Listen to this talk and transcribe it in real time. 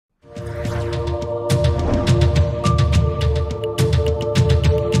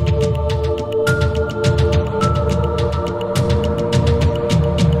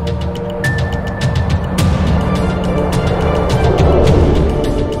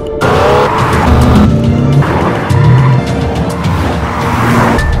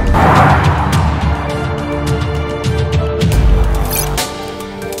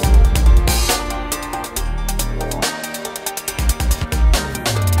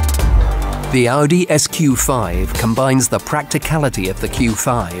The Audi SQ5 combines the practicality of the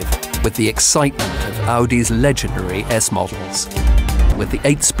Q5 with the excitement of Audi's legendary S models. With the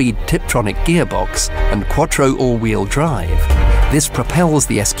 8-speed Tiptronic gearbox and Quattro all-wheel drive, this propels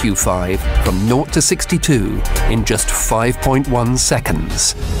the SQ5 from 0 to 62 in just 5.1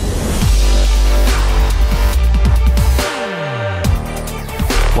 seconds.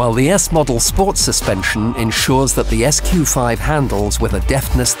 While the S-model sports suspension ensures that the SQ5 handles with a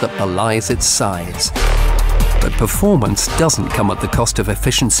deftness that belies its size. But performance doesn't come at the cost of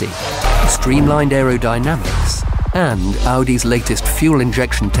efficiency. Streamlined aerodynamics and Audi's latest fuel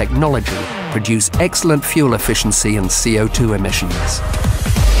injection technology produce excellent fuel efficiency and CO2 emissions.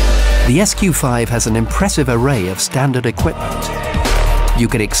 The SQ5 has an impressive array of standard equipment. You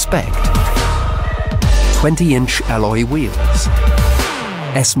can expect 20-inch alloy wheels,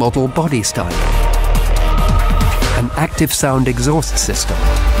 S-model body styling, an active sound exhaust system,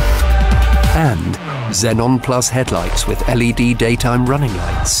 and Xenon Plus headlights with LED daytime running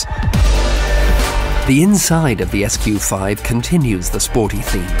lights. The inside of the SQ5 continues the sporty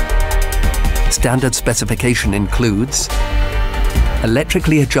theme. Standard specification includes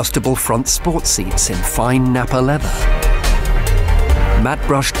electrically adjustable front sport seats in fine Napa leather, matte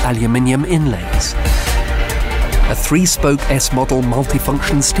brushed aluminium inlays, a 3-spoke S-model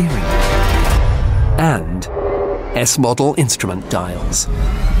multifunction steering, and S-model instrument dials.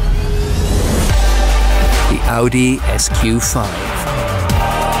 The Audi SQ5.